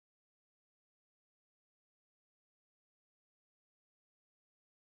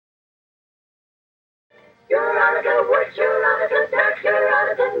You're out of the woods, you're out of the dark, you're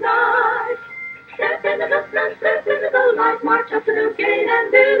out of the night. Step into the sun, step into the light, march up to the gate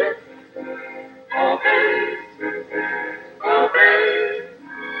and bid it. Obey, obey.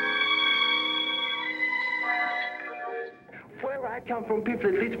 Where I come from, people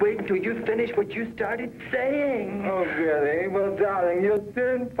at least wait until you finish what you started saying. Oh, really? Well, darling, you'll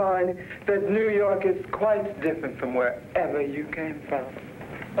soon find that New York is quite different from wherever you came from.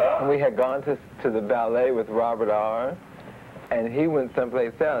 We had gone to the ballet with Robert R., and he went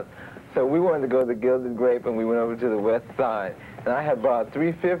someplace else. So we wanted to go to the Gilded Grape, and we went over to the West Side. And I had bought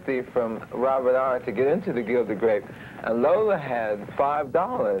 $3.50 from Robert R. to get into the Gilded Grape. And Lola had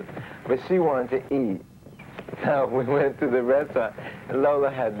 $5, but she wanted to eat. So we went to the restaurant,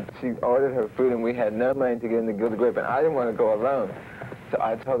 and she ordered her food, and we had no money to get in the Gilded Grape, and I didn't want to go alone. So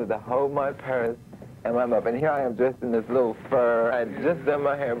I told her to hold my purse and my muff. And here I am dressed in this little fur. I had just done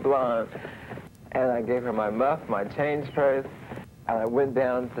my hair blonde. And I gave her my muff, my change purse, and I went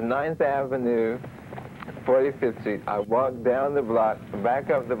down to 9th Avenue, 45th Street. I walked down the block,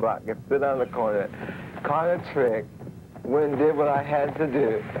 back up the block, and stood on the corner, caught a trick, went and did what I had to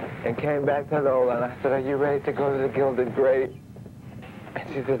do, and came back to Lola, and I said, "Are you ready to go to the Gilded Grape?" And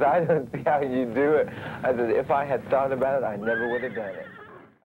she says, "I don't see how you do it." I said, "If I had thought about it, I never would have done it."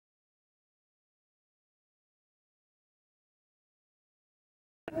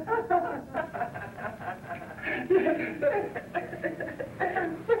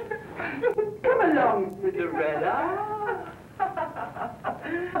 Come along, Cinderella.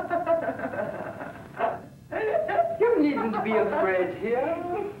 You needn't be afraid here.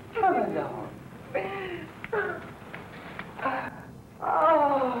 Come along.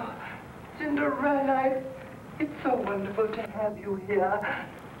 Oh, Cinderella, it's so wonderful to have you here.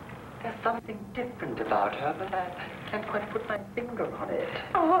 There's something different about her, but I can't quite put my finger on it.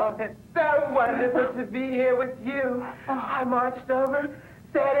 Oh, it's so wonderful to be here with you. I marched over,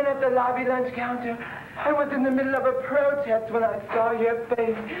 sat in at the lobby lunch counter. I was in the middle of a protest when I saw your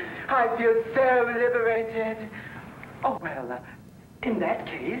face. I feel so liberated. Oh, well, in that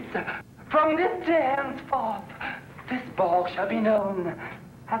case, from this day henceforth, this ball shall be known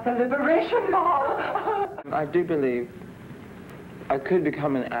as a liberation ball. I do believe I could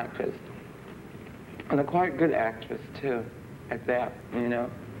become an actress, and a quite good actress, too, at that, you know,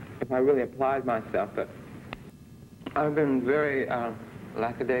 if I really applied myself. But I've been very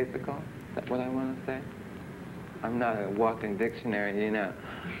lackadaisical. Is that what I want to say? I'm not a walking dictionary, you know.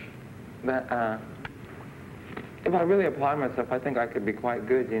 But if I really applied myself, I think I could be quite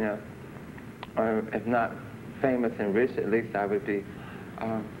good, you know. Or if not famous and rich, at least I would be,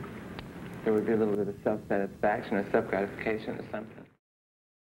 there would be a little bit of self-satisfaction or self-gratification or something.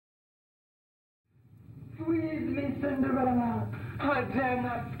 Squeeze me, Cinderella. I dare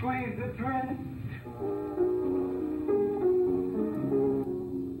not squeeze the prince.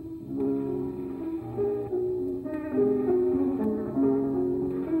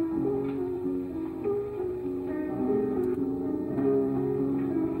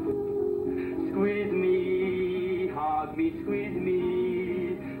 Squeeze me, hug me, squeeze me.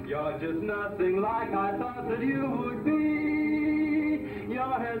 You're just nothing like I thought that you would be.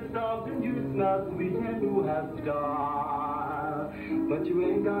 Your hair's soft and you smell sweet and you have style, but you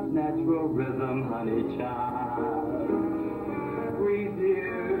ain't got natural rhythm, honey child. Squeeze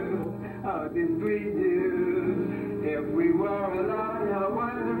you, oh, to squeeze you. If we were alone, how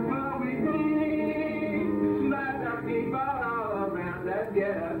wonderful we'd be. But the people all around us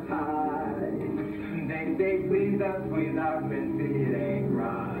get us high. They say please us without missing it ain't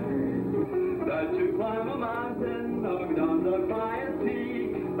right. That you climb a mountain, hugged on the quiet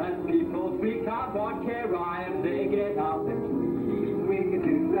peak. Let people speak up on Kara and they get off the tree. We can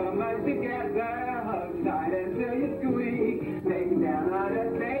do so much together, hug tight until you squeak. Take down on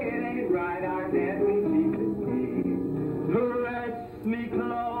us, say it ain't right, our dance we keep it sweet. Press me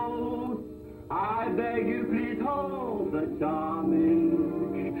close, I beg you please hold the charming.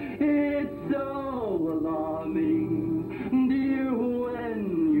 It's so alarming, dear, when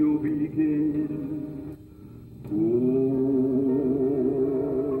you begin.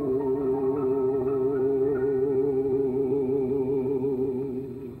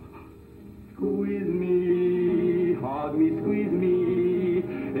 Squeeze me, hug me, squeeze me.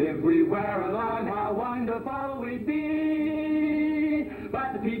 Everywhere along, how wonderful we'd be.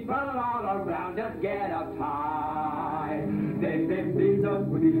 But the people all around just get uptight. They say, please don't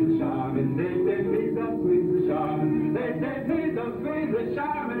squeeze the charmin'. They say, please don't squeeze the charmin'. They say, please don't squeeze the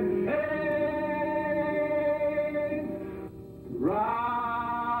charmin'. Hey, right.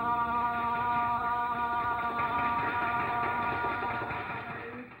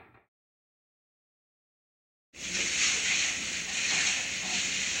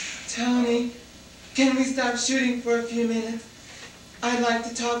 can we stop shooting for a few minutes? I'd like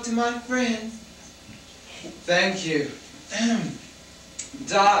to talk to my friends. Thank you.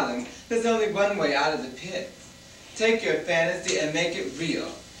 Darling, there's only one way out of the pit. Take your fantasy and make it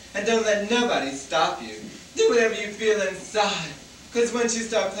real. And don't let nobody stop you. Do whatever you feel inside. Because once you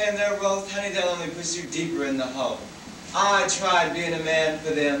start playing their roles, honey, they'll only push you deeper in the hole. I tried being a man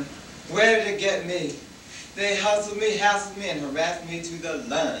for them. Where did it get me? They hustled me, hassled me, and harassed me to the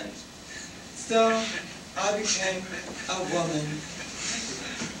lunge. So I became a woman.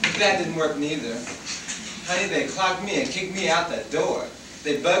 That didn't work neither. Honey, they clocked me and kicked me out the door.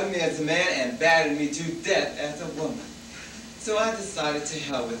 They bugged me as a man and battered me to death as a woman. So I decided to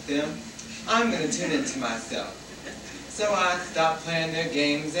hell with them. I'm going to tune into myself. So I stopped playing their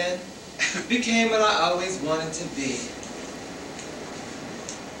games and became what I always wanted to be.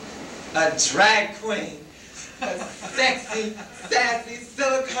 A drag queen. A sexy, sassy,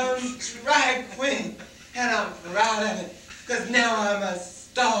 silicone drag queen. And I'm proud of it, because now I'm a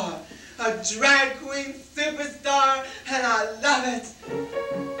star. A drag queen superstar, and I love it.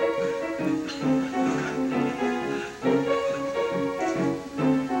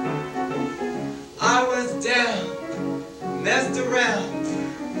 I was down, messed around,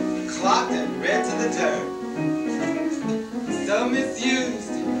 clocked and read to the dirt. So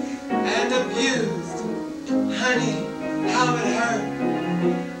misused and abused, honey, how it hurt.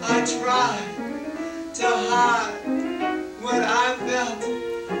 I tried to hide what I felt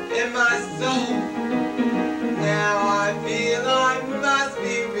in my soul. Now I feel I must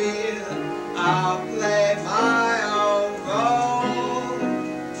be real. I'll play my own role.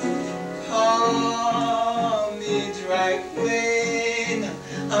 Call me drag queen.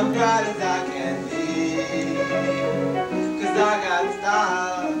 I'm proud as I can be. 'Cause I got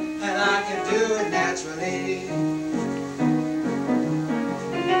style and I can do it naturally.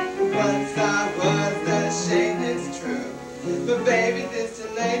 Once I was ashamed, it's true. But baby, this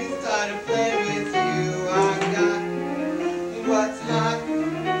lady started playing with you. I got what's hot.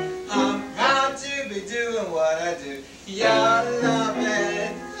 I'm proud to be doing what I do. Y'all love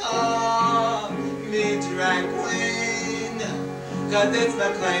it. Call me drag queen, 'cause it's my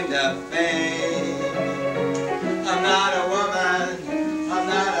claim to fame. I'm not a woman, I'm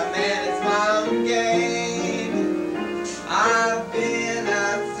not a man, it's my own game. I've been a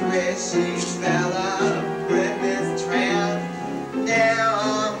swishy fella, witness tramp. Now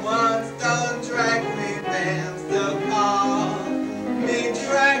I'm one stone drag queen, bam, so call me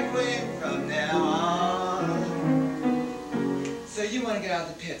drag queen from now on. So you want to get out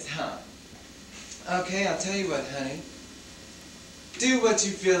of the pits, huh? Okay, I'll tell you what, honey. Do what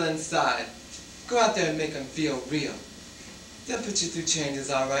you feel inside. Go out there and make them feel real. They'll put you through changes,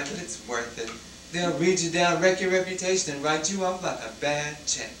 all right, but it's worth it. They'll read you down, wreck your reputation, and write you off like a bad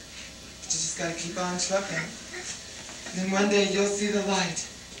check. But you just gotta keep on trucking. Then one day you'll see the light.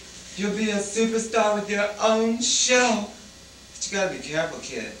 You'll be a superstar with your own show. But you gotta be careful,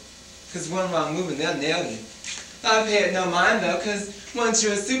 kid. 'Cause one wrong move and they'll nail you. I pay it no mind though, 'cause once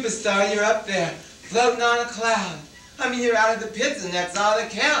you're a superstar, you're up there, floating on a cloud. I mean, you're out of the pits and that's all that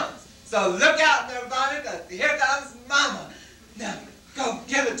counts. So look out, Nirvana, 'cause here comes Mama. Now, go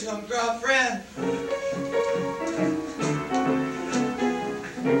give it to him, girlfriend.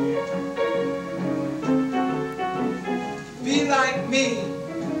 Be like me,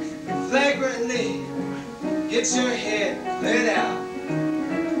 flagrantly, get your head cleared out.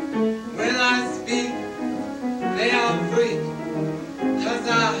 When I speak, they all freak, 'cause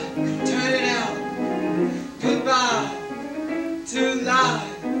I turn it out. Goodbye to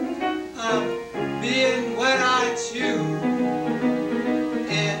life, I'm being what I choose.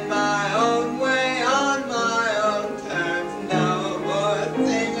 In my own way, on my own terms, no more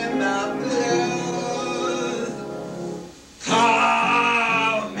singing my blues.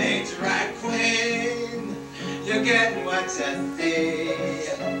 Call me drag queen, you're getting what you see.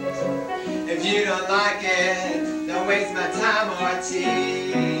 If you don't like it, don't waste my time or tea.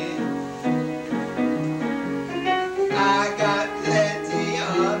 I got plenty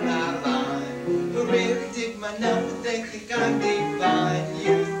on my mind who really dig my number, they think I'm divine.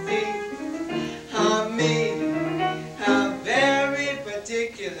 You see, I'm me, a very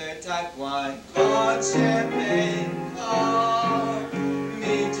particular type wine called champagne. Call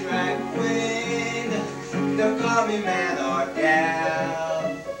me drag queen, don't call me man or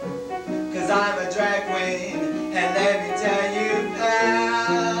gal, 'cause I'm a drag queen, and let me tell you,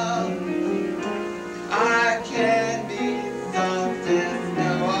 pal, I can be soft as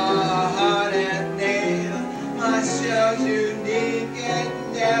snow or hard as nails. My show's unique and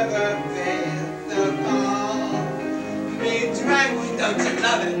never fails. So call me drag queen, don't you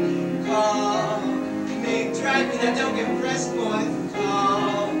love it? Call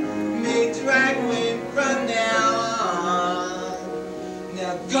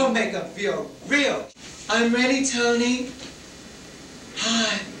gonna feel real. I'm ready, Tony.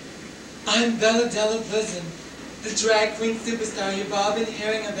 Hi, I'm Bella Della Bosom, the drag queen superstar you've all been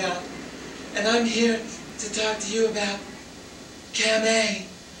hearing about. And I'm here to talk to you about Cam A.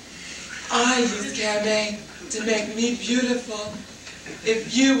 I use Cam A to make me beautiful.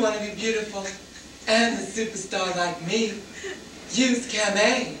 If you want to be beautiful and a superstar like me, use Cam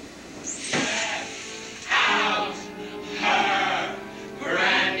A. Out her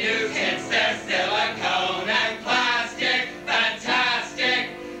brand new kits, they're silicone and plastic, fantastic.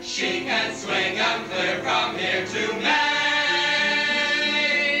 She can swing them clear from here to Maine.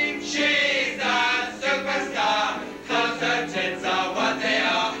 She's a superstar, 'cause her tits are what they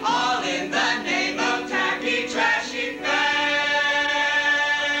are, all in the name of tacky, trashy fame.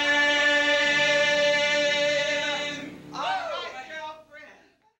 All right, girlfriend.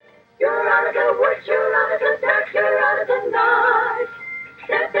 You're out of the woods, you're out of the dark, you're out of the night.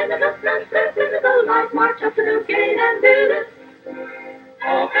 Step into the sun, step into the light, march up to the gate and do this.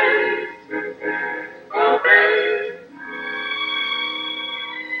 Obey, obey.